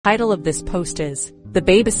Title of this post is The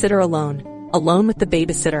Babysitter Alone, Alone with the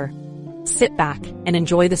Babysitter. Sit back and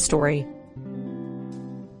enjoy the story.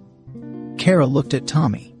 Kara looked at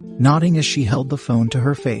Tommy, nodding as she held the phone to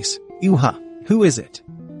her face. "Yoo-ha, who is it?"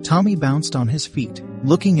 Tommy bounced on his feet,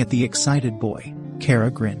 looking at the excited boy. Kara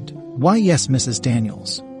grinned. "Why yes, Mrs.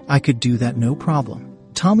 Daniels. I could do that no problem."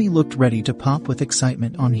 Tommy looked ready to pop with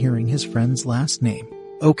excitement on hearing his friend's last name.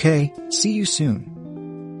 "Okay, see you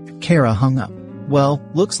soon." Kara hung up. "Well,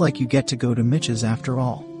 looks like you get to go to Mitch's after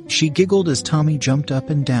all." She giggled as Tommy jumped up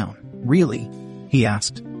and down. "Really?" he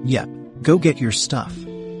asked. "Yep, go get your stuff,"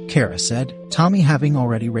 Kara said, Tommy having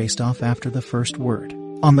already raced off after the first word.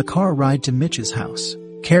 On the car ride to Mitch's house,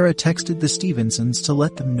 Kara texted the Stevensons to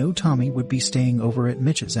let them know Tommy would be staying over at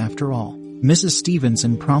Mitch's after all. Mrs.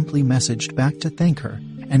 Stevenson promptly messaged back to thank her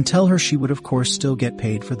and tell her she would of course still get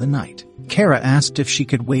paid for the night. Kara asked if she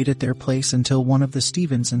could wait at their place until one of the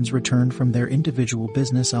Stevensons returned from their individual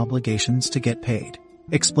business obligations to get paid,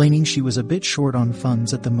 explaining she was a bit short on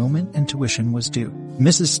funds at the moment and tuition was due.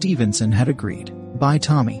 Mrs. Stevenson had agreed. "Bye,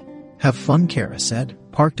 Tommy. Have fun," Kara said,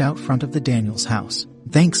 parked out front of the Daniels house.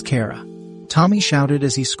 "Thanks, Kara," Tommy shouted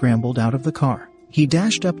as he scrambled out of the car. He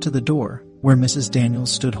dashed up to the door, where Mrs.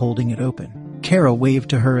 Daniels stood holding it open. Kara waved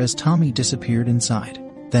to her as Tommy disappeared inside,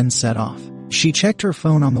 then set off. She checked her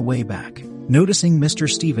phone on the way back, noticing Mr.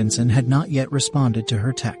 Stevenson had not yet responded to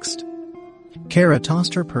her text. Kara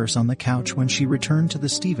tossed her purse on the couch when she returned to the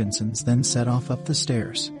Stevensons, then set off up the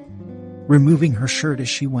stairs, removing her shirt as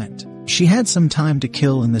she went. She had some time to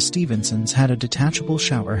kill and the Stevensons had a detachable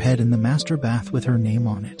shower head in the master bath with her name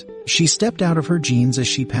on it. She stepped out of her jeans as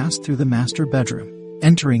she passed through the master bedroom.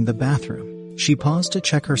 Entering the bathroom, she paused to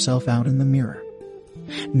check herself out in the mirror.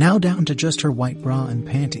 Now down to just her white bra and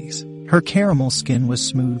panties. Her caramel skin was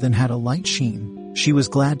smooth and had a light sheen. She was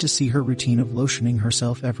glad to see her routine of lotioning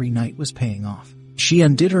herself every night was paying off. She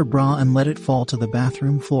undid her bra and let it fall to the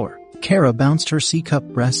bathroom floor. Kara bounced her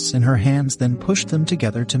C-cup breasts in her hands, then pushed them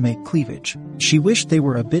together to make cleavage. She wished they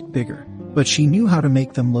were a bit bigger, but she knew how to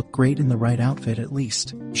make them look great in the right outfit at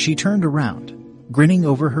least. She turned around, grinning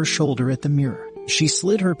over her shoulder at the mirror. She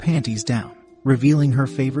slid her panties down, revealing her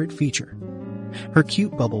favorite feature, her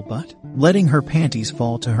cute bubble butt. Letting her panties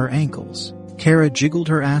fall to her ankles, Kara jiggled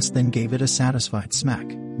her ass, then gave it a satisfied smack.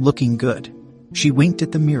 "Looking good." She winked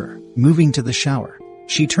at the mirror. Moving to the shower,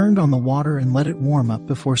 she turned on the water and let it warm up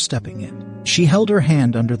before stepping in. She held her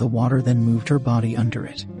hand under the water, then moved her body under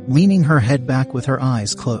it. Leaning her head back with her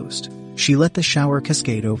eyes closed, she let the shower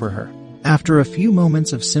cascade over her. After a few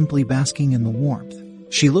moments of simply basking in the warmth,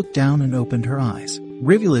 she looked down and opened her eyes.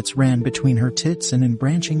 Rivulets ran between her tits and in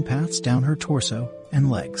branching paths down her torso and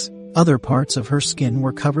legs. Other parts of her skin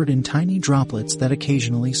were covered in tiny droplets that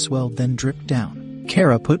occasionally swelled then dripped down.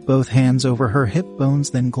 Kara put both hands over her hip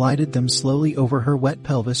bones, then glided them slowly over her wet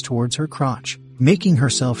pelvis towards her crotch, making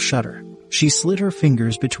herself shudder. She slid her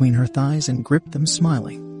fingers between her thighs and gripped them,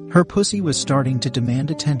 smiling. Her pussy was starting to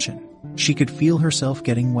demand attention. She could feel herself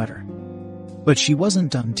getting wetter. But she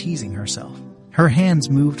wasn't done teasing herself. Her hands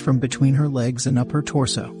moved from between her legs and up her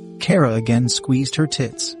torso. Kara again squeezed her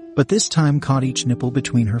tits, but this time caught each nipple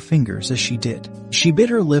between her fingers as she did. She bit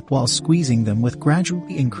her lip while squeezing them with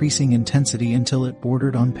gradually increasing intensity until it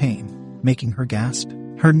bordered on pain, making her gasp.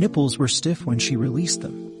 Her nipples were stiff when she released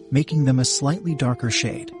them, making them a slightly darker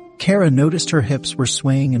shade. Kara noticed her hips were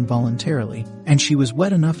swaying involuntarily, and she was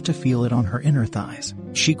wet enough to feel it on her inner thighs.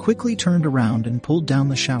 She quickly turned around and pulled down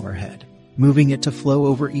the shower head, moving it to flow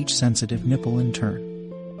over each sensitive nipple in turn,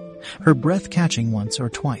 her breath catching once or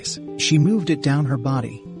twice. She moved it down her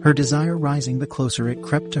body, her desire rising the closer it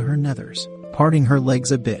crept to her nethers. Parting her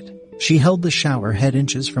legs a bit, she held the shower head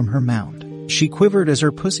inches from her mound. She quivered as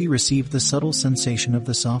her pussy received the subtle sensation of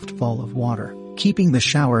the soft fall of water, keeping the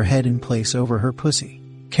shower head in place over her pussy.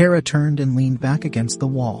 Kara turned and leaned back against the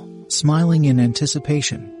wall, smiling in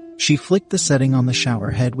anticipation. She flicked the setting on the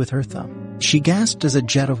shower head with her thumb. She gasped as a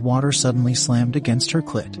jet of water suddenly slammed against her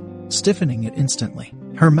clit, stiffening it instantly.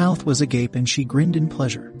 Her mouth was agape and she grinned in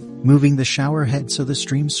pleasure, moving the shower head so the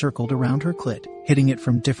stream circled around her clit, hitting it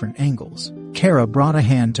from different angles. Kara brought a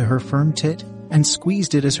hand to her firm tit and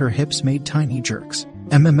squeezed it as her hips made tiny jerks.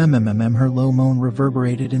 Her low moan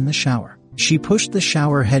reverberated in the shower. She pushed the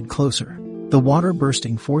shower head closer, the water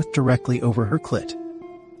bursting forth directly over her clit.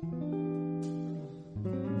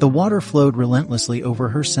 The water flowed relentlessly over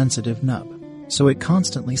her sensitive nub, so it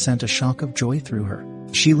constantly sent a shock of joy through her.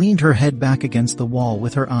 She leaned her head back against the wall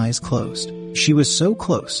with her eyes closed. She was so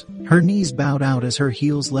close, her knees bowed out as her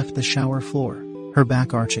heels left the shower floor, her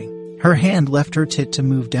back arching. Her hand left her tit to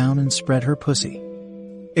move down and spread her pussy,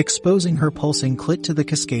 exposing her pulsing clit to the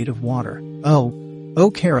cascade of water. "Oh, Oh,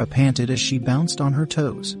 Kara panted as she bounced on her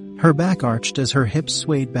toes. Her back arched as her hips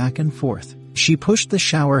swayed back and forth. She pushed the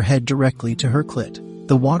shower head directly to her clit,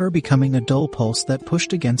 the water becoming a dull pulse that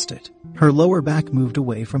pushed against it. Her lower back moved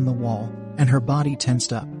away from the wall, and her body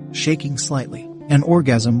tensed up, shaking slightly. An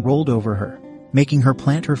orgasm rolled over her, making her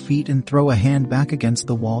plant her feet and throw a hand back against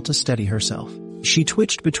the wall to steady herself. She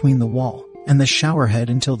twitched between the wall and the shower head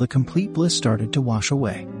until the complete bliss started to wash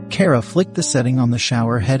away. Kara flicked the setting on the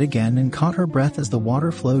shower head again and caught her breath as the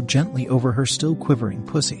water flowed gently over her still quivering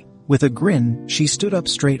pussy. With a grin, she stood up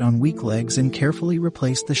straight on weak legs and carefully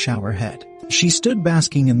replaced the shower head. She stood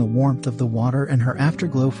basking in the warmth of the water and her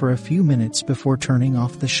afterglow for a few minutes before turning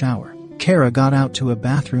off the shower. Kara got out to a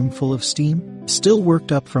bathroom full of steam, still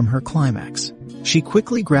worked up from her climax. She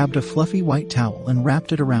quickly grabbed a fluffy white towel and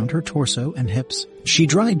wrapped it around her torso and hips. She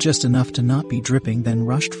dried just enough to not be dripping, then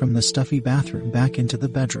rushed from the stuffy bathroom back into the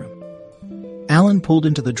bedroom. Alan pulled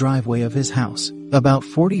into the driveway of his house. About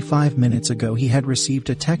 45 minutes ago he had received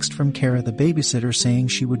a text from Kara the babysitter saying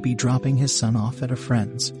she would be dropping his son off at a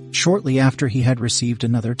friend's. Shortly after he had received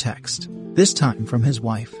another text, this time from his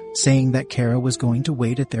wife, saying that Kara was going to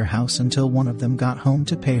wait at their house until one of them got home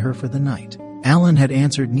to pay her for the night. Alan had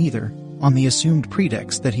answered neither, on the assumed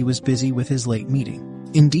pretext that he was busy with his late meeting.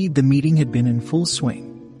 Indeed, the meeting had been in full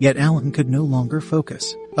swing, yet Alan could no longer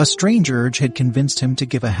focus. A strange urge had convinced him to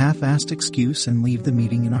give a half-assed excuse and leave the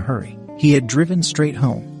meeting in a hurry. He had driven straight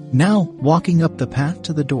home. Now, walking up the path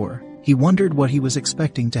to the door, he wondered what he was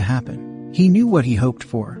expecting to happen. He knew what he hoped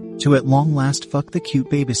for, to at long last fuck the cute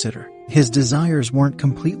babysitter. His desires weren't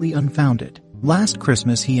completely unfounded. Last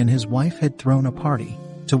Christmas he and his wife had thrown a party,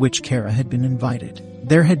 to which Kara had been invited.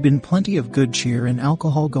 There had been plenty of good cheer and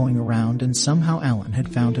alcohol going around, and somehow Alan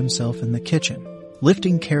had found himself in the kitchen,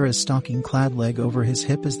 lifting Kara's stocking-clad leg over his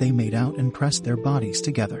hip as they made out and pressed their bodies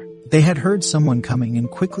together. They had heard someone coming and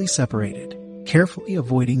quickly separated, carefully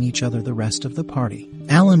avoiding each other the rest of the party.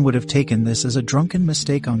 Alan would have taken this as a drunken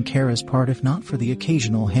mistake on Kara's part if not for the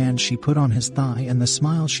occasional hand she put on his thigh and the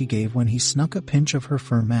smile she gave when he snuck a pinch of her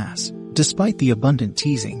firm ass. Despite the abundant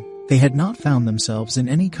teasing, they had not found themselves in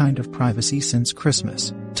any kind of privacy since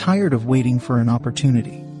Christmas. Tired of waiting for an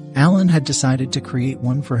opportunity, Alan had decided to create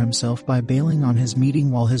one for himself by bailing on his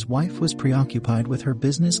meeting while his wife was preoccupied with her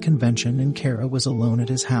business convention and Kara was alone at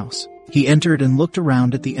his house. He entered and looked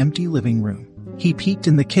around at the empty living room. He peeked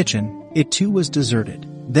in the kitchen. It too was deserted.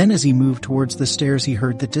 Then as he moved towards the stairs he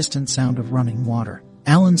heard the distant sound of running water.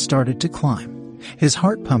 Alan started to climb, his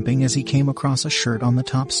heart pumping as he came across a shirt on the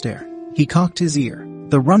top stair. He cocked his ear.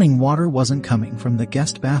 The running water wasn't coming from the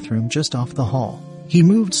guest bathroom just off the hall. He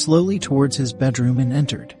moved slowly towards his bedroom and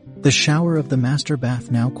entered, the shower of the master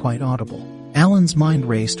bath now quite audible. Alan's mind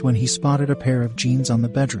raced when he spotted a pair of jeans on the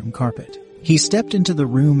bedroom carpet. He stepped into the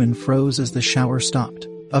room and froze as the shower stopped.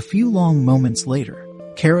 A few long moments later,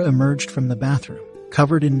 Kara emerged from the bathroom,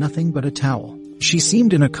 covered in nothing but a towel. She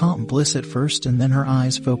seemed in a calm bliss at first, and then her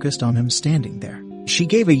eyes focused on him standing there. She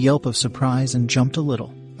gave a yelp of surprise and jumped a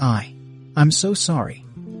little. I'm so sorry.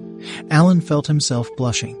 Alan felt himself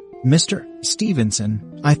blushing. Mr.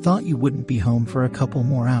 Stevenson, I thought you wouldn't be home for a couple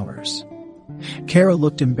more hours. Kara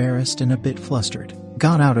looked embarrassed and a bit flustered.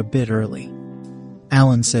 Got out a bit early,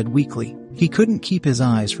 Alan said weakly. He couldn't keep his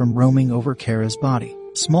eyes from roaming over Kara's body.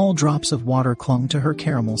 Small drops of water clung to her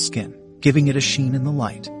caramel skin, giving it a sheen in the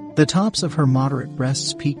light. The tops of her moderate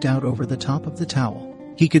breasts peeked out over the top of the towel.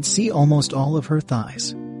 He could see almost all of her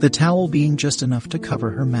thighs, the towel being just enough to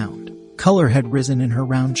cover her mound. Color had risen in her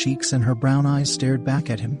round cheeks and her brown eyes stared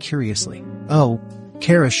back at him curiously. Oh,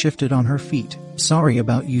 Kara shifted on her feet. Sorry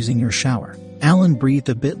about using your shower. Alan breathed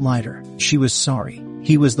a bit lighter. She was sorry.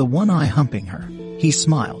 He was the one eye humping her. He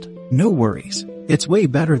smiled. No worries. It's way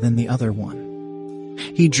better than the other one.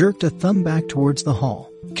 He jerked a thumb back towards the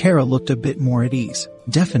hall. Kara looked a bit more at ease.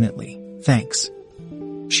 Definitely. Thanks.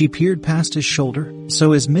 She peered past his shoulder.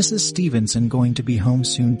 So is Mrs. Stevenson going to be home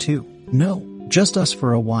soon too? No, just us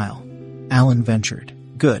for a while, Alan ventured.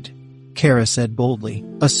 Good, Kara said boldly,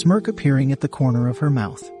 a smirk appearing at the corner of her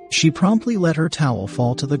mouth. She promptly let her towel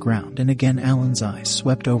fall to the ground and again Alan's eyes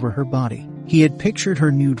swept over her body. He had pictured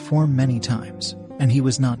her nude form many times, and he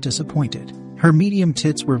was not disappointed. Her medium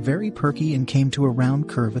tits were very perky and came to a round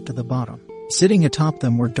curve at the bottom. Sitting atop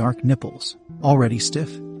them were dark nipples, already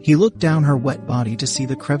stiff. He looked down her wet body to see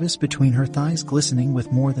the crevice between her thighs glistening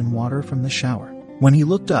with more than water from the shower. When he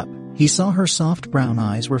looked up, he saw her soft brown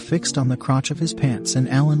eyes were fixed on the crotch of his pants, and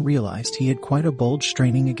Alan realized he had quite a bulge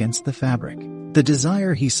straining against the fabric. The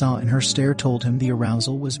desire he saw in her stare told him the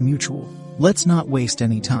arousal was mutual. Let's not waste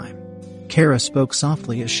any time, Kara spoke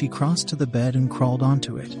softly as she crossed to the bed and crawled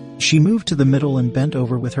onto it. She moved to the middle and bent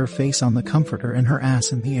over with her face on the comforter and her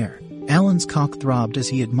ass in the air. Alan's cock throbbed as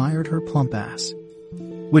he admired her plump ass,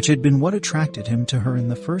 which had been what attracted him to her in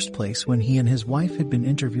the first place when he and his wife had been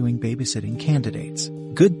interviewing babysitting candidates.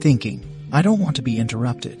 Good thinking. I don't want to be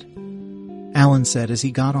interrupted, Alan said as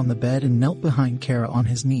he got on the bed and knelt behind Kara on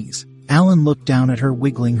his knees. Alan looked down at her,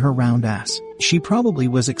 wiggling her round ass. She probably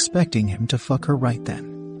was expecting him to fuck her right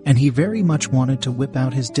then, and he very much wanted to whip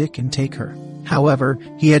out his dick and take her. However,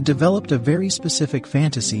 he had developed a very specific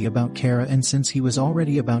fantasy about Kara, and since he was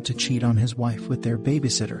already about to cheat on his wife with their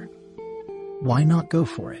babysitter, why not go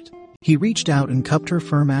for it? He reached out and cupped her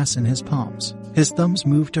firm ass in his palms. His thumbs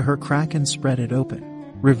moved to her crack and spread it open,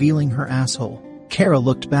 revealing her asshole. Kara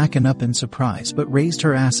looked back and up in surprise but raised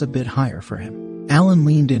her ass a bit higher for him. Alan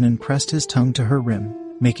leaned in and pressed his tongue to her rim,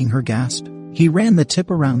 making her gasp. He ran the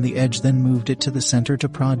tip around the edge, then moved it to the center to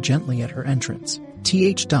prod gently at her entrance.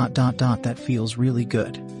 That feels really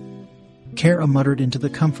good, Kara muttered into the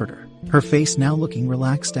comforter, her face now looking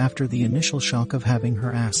relaxed after the initial shock of having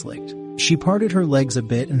her ass licked. She parted her legs a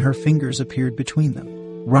bit and her fingers appeared between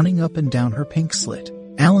them, running up and down her pink slit.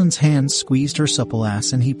 Alan's hands squeezed her supple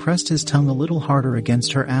ass and he pressed his tongue a little harder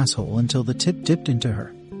against her asshole until the tip dipped into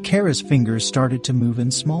her. Kara's fingers started to move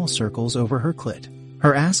in small circles over her clit,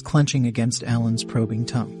 her ass clenching against Alan's probing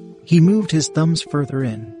tongue. He moved his thumbs further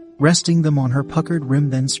in, resting them on her puckered rim,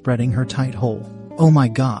 then spreading her tight hole. Oh my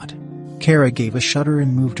god. Kara gave a shudder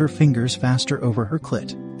and moved her fingers faster over her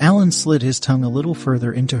clit. Alan slid his tongue a little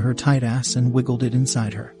further into her tight ass and wiggled it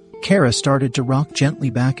inside her. Kara started to rock gently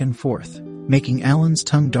back and forth, making Alan's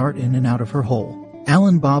tongue dart in and out of her hole.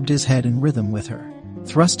 Alan bobbed his head in rhythm with her,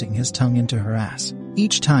 thrusting his tongue into her ass.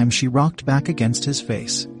 Each time she rocked back against his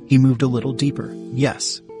face, he moved a little deeper.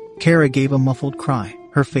 Yes. Kara gave a muffled cry,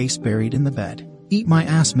 her face buried in the bed. Eat my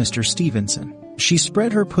ass, Mr. Stevenson. She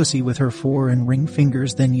spread her pussy with her fore and ring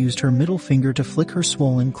fingers, then used her middle finger to flick her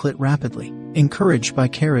swollen clit rapidly. Encouraged by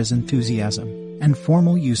Kara's enthusiasm and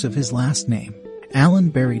formal use of his last name, Alan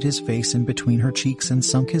buried his face in between her cheeks and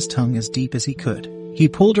sunk his tongue as deep as he could. He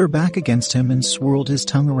pulled her back against him and swirled his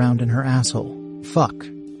tongue around in her asshole. Fuck.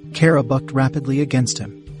 Kara bucked rapidly against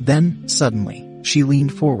him. Then, suddenly, she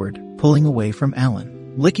leaned forward, pulling away from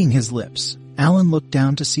Alan, licking his lips. Alan looked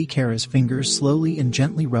down to see Kara's fingers slowly and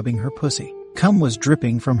gently rubbing her pussy. Cum was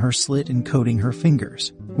dripping from her slit and coating her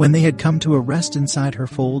fingers. When they had come to a rest inside her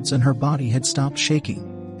folds and her body had stopped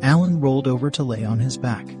shaking, Alan rolled over to lay on his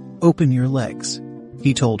back. Open your legs,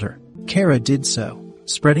 he told her. Kara did so,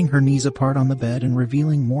 spreading her knees apart on the bed and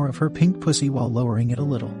revealing more of her pink pussy while lowering it a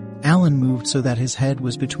little. Alan moved so that his head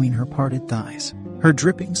was between her parted thighs, her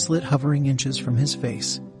dripping slit hovering inches from his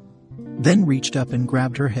face, then reached up and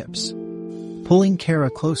grabbed her hips, pulling Kara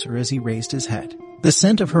closer as he raised his head. The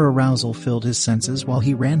scent of her arousal filled his senses while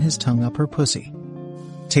he ran his tongue up her pussy,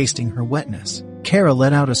 tasting her wetness. Kara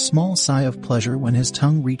let out a small sigh of pleasure when his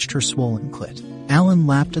tongue reached her swollen clit. Alan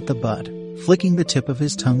lapped at the bud, flicking the tip of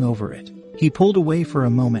his tongue over it. He pulled away for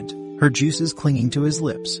a moment, her juices clinging to his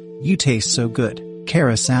lips. You taste so good.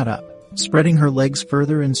 Kara sat up, spreading her legs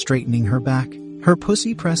further and straightening her back. Her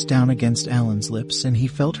pussy pressed down against Alan's lips and he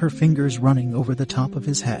felt her fingers running over the top of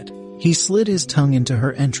his head. He slid his tongue into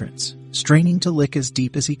her entrance, straining to lick as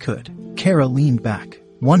deep as he could. Kara leaned back,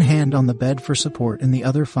 one hand on the bed for support and the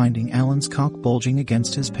other finding Alan's cock bulging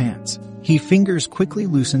against his pants. His fingers quickly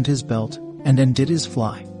loosened his belt and undid his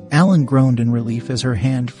fly. Alan groaned in relief as her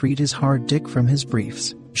hand freed his hard dick from his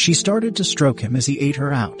briefs. She started to stroke him as he ate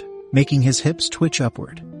her out, making his hips twitch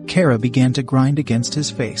upward. Kara began to grind against his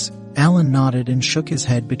face. Alan nodded and shook his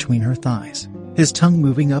head between her thighs, his tongue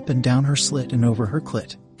moving up and down her slit and over her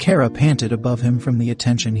clit. Kara panted above him from the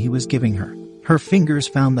attention he was giving her. Her fingers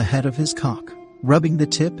found the head of his cock, rubbing the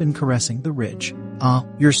tip and caressing the ridge. Ah,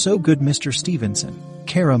 you're so good, Mr. Stevenson,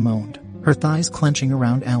 Kara moaned, her thighs clenching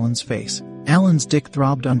around Alan's face. Alan's dick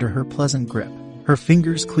throbbed under her pleasant grip, her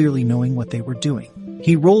fingers clearly knowing what they were doing.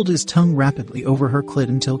 He rolled his tongue rapidly over her clit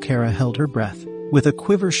until Kara held her breath. With a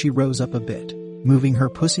quiver she rose up a bit, moving her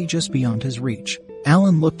pussy just beyond his reach.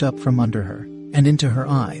 Alan looked up from under her, and into her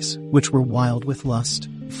eyes, which were wild with lust.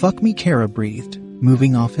 Fuck me, Kara breathed,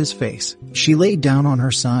 moving off his face. She laid down on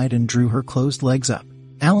her side and drew her closed legs up.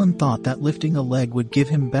 Alan thought that lifting a leg would give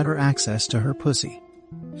him better access to her pussy.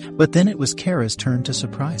 But then it was Kara's turn to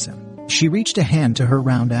surprise him. She reached a hand to her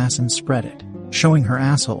round ass and spread it, showing her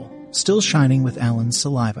asshole, still shining with Alan's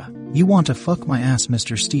saliva. You want to fuck my ass,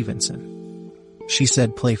 Mr. Stevenson, she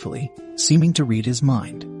said playfully, seeming to read his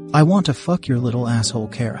mind. I want to fuck your little asshole,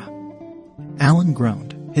 Kara. Alan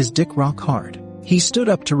groaned, his dick rock hard. He stood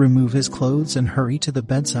up to remove his clothes and hurry to the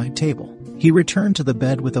bedside table. He returned to the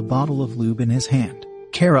bed with a bottle of lube in his hand.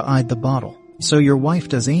 Kara eyed the bottle. "So your wife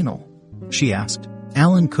does anal?" she asked.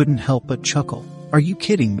 Alan couldn't help but chuckle. "Are you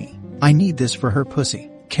kidding me? I need this for her pussy."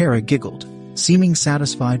 Kara giggled, seeming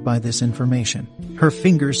satisfied by this information. Her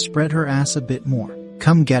fingers spread her ass a bit more.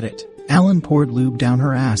 "Come get it." Alan poured lube down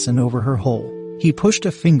her ass and over her hole. He pushed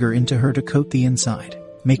a finger into her to coat the inside,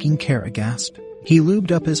 making Kara gasp. He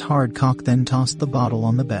lubed up his hard cock, then tossed the bottle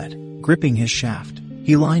on the bed, gripping his shaft.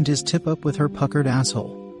 He lined his tip up with her puckered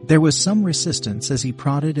asshole. There was some resistance as he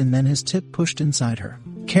prodded, and then his tip pushed inside her.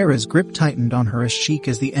 Kara's grip tightened on her ass cheek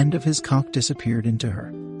as the end of his cock disappeared into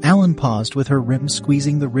her. Alan paused with her rim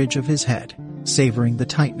squeezing the ridge of his head, savoring the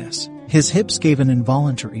tightness. His hips gave an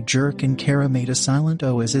involuntary jerk and Kara made a silent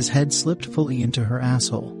 "oh" as his head slipped fully into her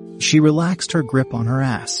asshole. She relaxed her grip on her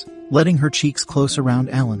ass, letting her cheeks close around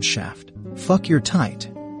Alan's shaft. "Fuck, you're tight,"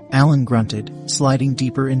 Alan grunted, sliding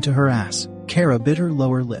deeper into her ass. Kara bit her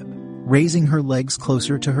lower lip, raising her legs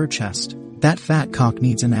closer to her chest. "That fat cock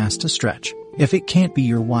needs an ass to stretch. If it can't be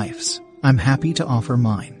your wife's, I'm happy to offer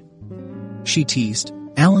mine," she teased.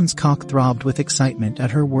 Alan's cock throbbed with excitement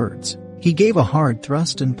at her words. He gave a hard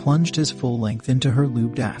thrust and plunged his full length into her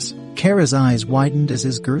lubed ass. Kara's eyes widened as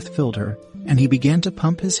his girth filled her, and he began to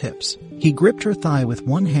pump his hips. He gripped her thigh with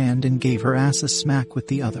one hand and gave her ass a smack with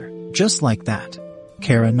the other. "Just like that."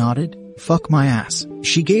 Kara nodded. "Fuck my ass."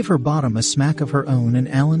 She gave her bottom a smack of her own and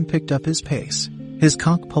Alan picked up his pace, his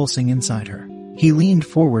cock pulsing inside her. He leaned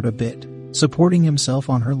forward a bit, supporting himself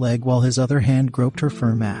on her leg while his other hand groped her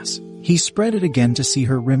firm ass. He spread it again to see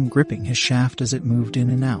her rim gripping his shaft as it moved in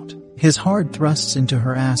and out. His hard thrusts into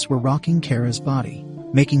her ass were rocking Kara's body,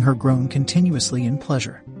 making her groan continuously in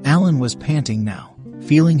pleasure. Alan was panting now,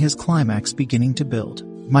 feeling his climax beginning to build.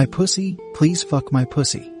 "My pussy, please fuck my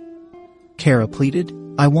pussy," Kara pleaded.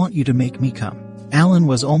 "I want you to make me come." Alan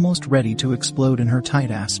was almost ready to explode in her tight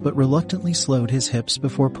ass but reluctantly slowed his hips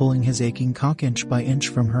before pulling his aching cock inch by inch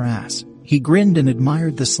from her ass. He grinned and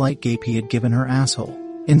admired the slight gape he had given her asshole.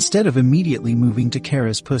 Instead of immediately moving to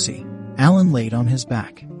Kara's pussy, Alan laid on his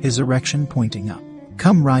back, his erection pointing up.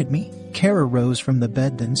 "Come ride me." Kara rose from the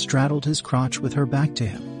bed then straddled his crotch with her back to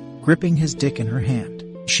him, gripping his dick in her hand.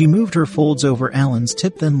 She moved her folds over Alan's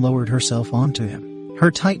tip then lowered herself onto him.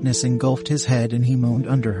 Her tightness engulfed his head and he moaned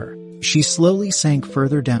under her. She slowly sank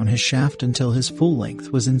further down his shaft until his full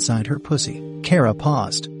length was inside her pussy. Kara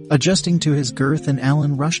paused, adjusting to his girth, and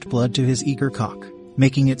Alan rushed blood to his eager cock,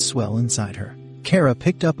 making it swell inside her. Kara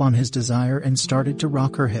picked up on his desire and started to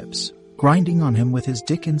rock her hips, grinding on him with his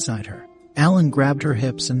dick inside her. Alan grabbed her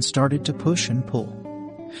hips and started to push and pull,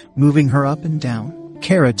 moving her up and down.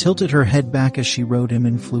 Kara tilted her head back as she rode him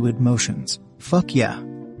in fluid motions. "Fuck yeah,"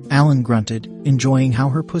 Alan grunted, enjoying how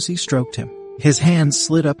her pussy stroked him. His hands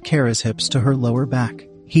slid up Kara's hips to her lower back.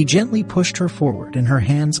 He gently pushed her forward and her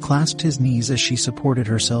hands clasped his knees as she supported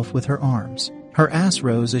herself with her arms. Her ass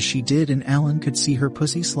rose as she did and Alan could see her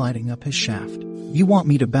pussy sliding up his shaft. "You want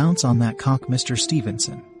me to bounce on that cock, Mr.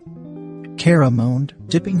 Stevenson?" Kara moaned,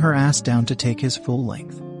 dipping her ass down to take his full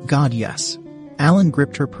length. "God, yes." Alan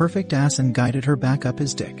gripped her perfect ass and guided her back up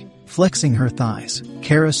his dick. Flexing her thighs,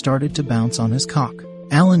 Kara started to bounce on his cock.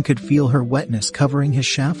 Alan could feel her wetness covering his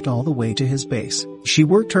shaft all the way to his base. She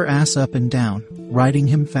worked her ass up and down, riding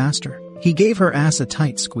him faster. He gave her ass a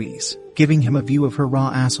tight squeeze, giving him a view of her raw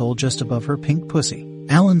asshole just above her pink pussy.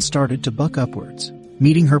 Alan started to buck upwards,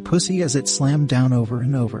 meeting her pussy as it slammed down over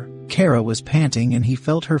and over. Kara was panting and he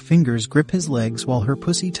felt her fingers grip his legs while her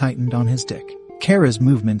pussy tightened on his dick. Kara's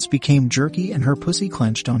movements became jerky and her pussy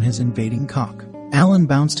clenched on his invading cock. Alan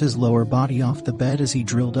bounced his lower body off the bed as he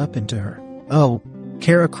drilled up into her. "Oh!"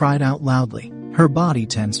 Kara cried out loudly. Her body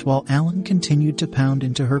tensed while Alan continued to pound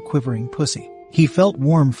into her quivering pussy. He felt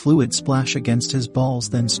warm fluid splash against his balls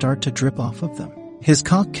then start to drip off of them. His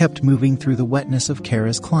cock kept moving through the wetness of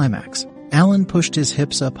Kara's climax. Alan pushed his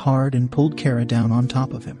hips up hard and pulled Kara down on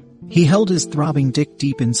top of him. He held his throbbing dick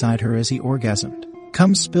deep inside her as he orgasmed.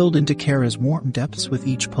 Cum spilled into Kara's warm depths with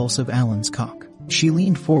each pulse of Alan's cock. She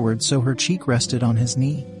leaned forward so her cheek rested on his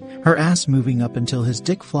knee, her ass moving up until his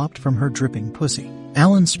dick flopped from her dripping pussy.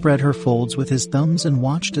 Alan spread her folds with his thumbs and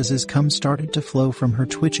watched as his cum started to flow from her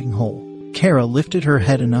twitching hole. Kara lifted her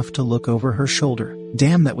head enough to look over her shoulder.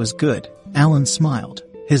 "Damn, that was good." Alan smiled,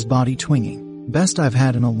 his body twinging. "Best I've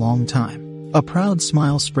had in a long time." A proud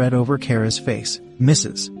smile spread over Kara's face.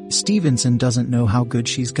 "Mrs. Stevenson doesn't know how good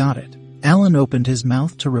she's got it." Alan opened his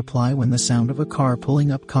mouth to reply when the sound of a car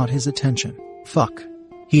pulling up caught his attention. "Fuck,"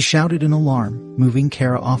 he shouted in alarm, moving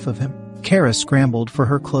Kara off of him. Kara scrambled for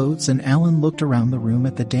her clothes and Alan looked around the room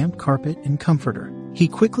at the damp carpet and comforter. He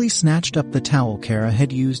quickly snatched up the towel Kara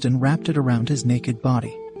had used and wrapped it around his naked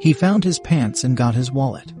body. He found his pants and got his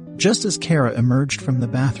wallet, just as Kara emerged from the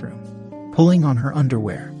bathroom, pulling on her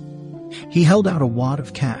underwear. He held out a wad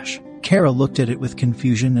of cash. Kara looked at it with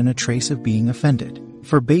confusion and a trace of being offended.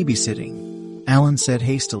 "For babysitting," Alan said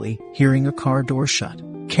hastily, hearing a car door shut.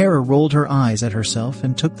 Kara rolled her eyes at herself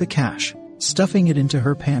and took the cash, stuffing it into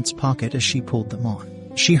her pants pocket as she pulled them on.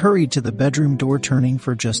 She hurried to the bedroom door, turning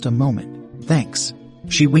for just a moment. "Thanks."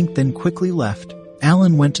 She winked, then quickly left.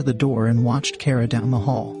 Alan went to the door and watched Kara down the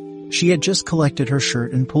hall. She had just collected her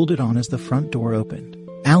shirt and pulled it on as the front door opened.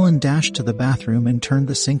 Alan dashed to the bathroom and turned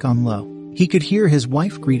the sink on low. He could hear his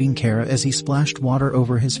wife greeting Kara as he splashed water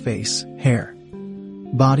over his face, hair,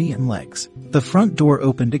 body and legs. The front door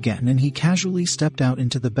opened again and he casually stepped out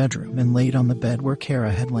into the bedroom and laid on the bed where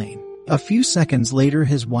Kara had lain. A few seconds later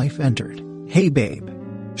his wife entered. "Hey babe,"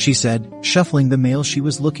 she said, shuffling the mail she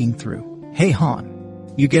was looking through. "Hey hon,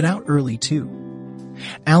 you get out early too?"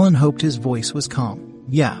 Alan hoped his voice was calm.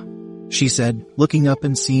 "Yeah," she said, looking up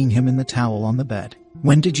and seeing him in the towel on the bed.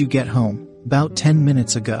 "When did you get home?" "About 10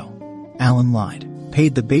 minutes ago." Alan lied.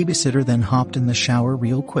 "Paid the babysitter, then hopped in the shower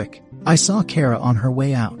real quick. I saw Kara on her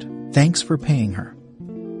way out. Thanks for paying her,"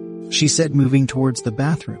 she said, moving towards the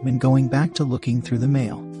bathroom and going back to looking through the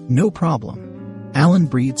mail. "No problem." Alan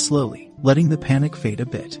breathed slowly, letting the panic fade a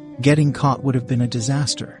bit. Getting caught would have been a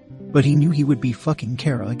disaster, but he knew he would be fucking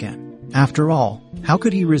Kara again. After all, how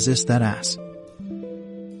could he resist that ass?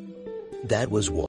 That was what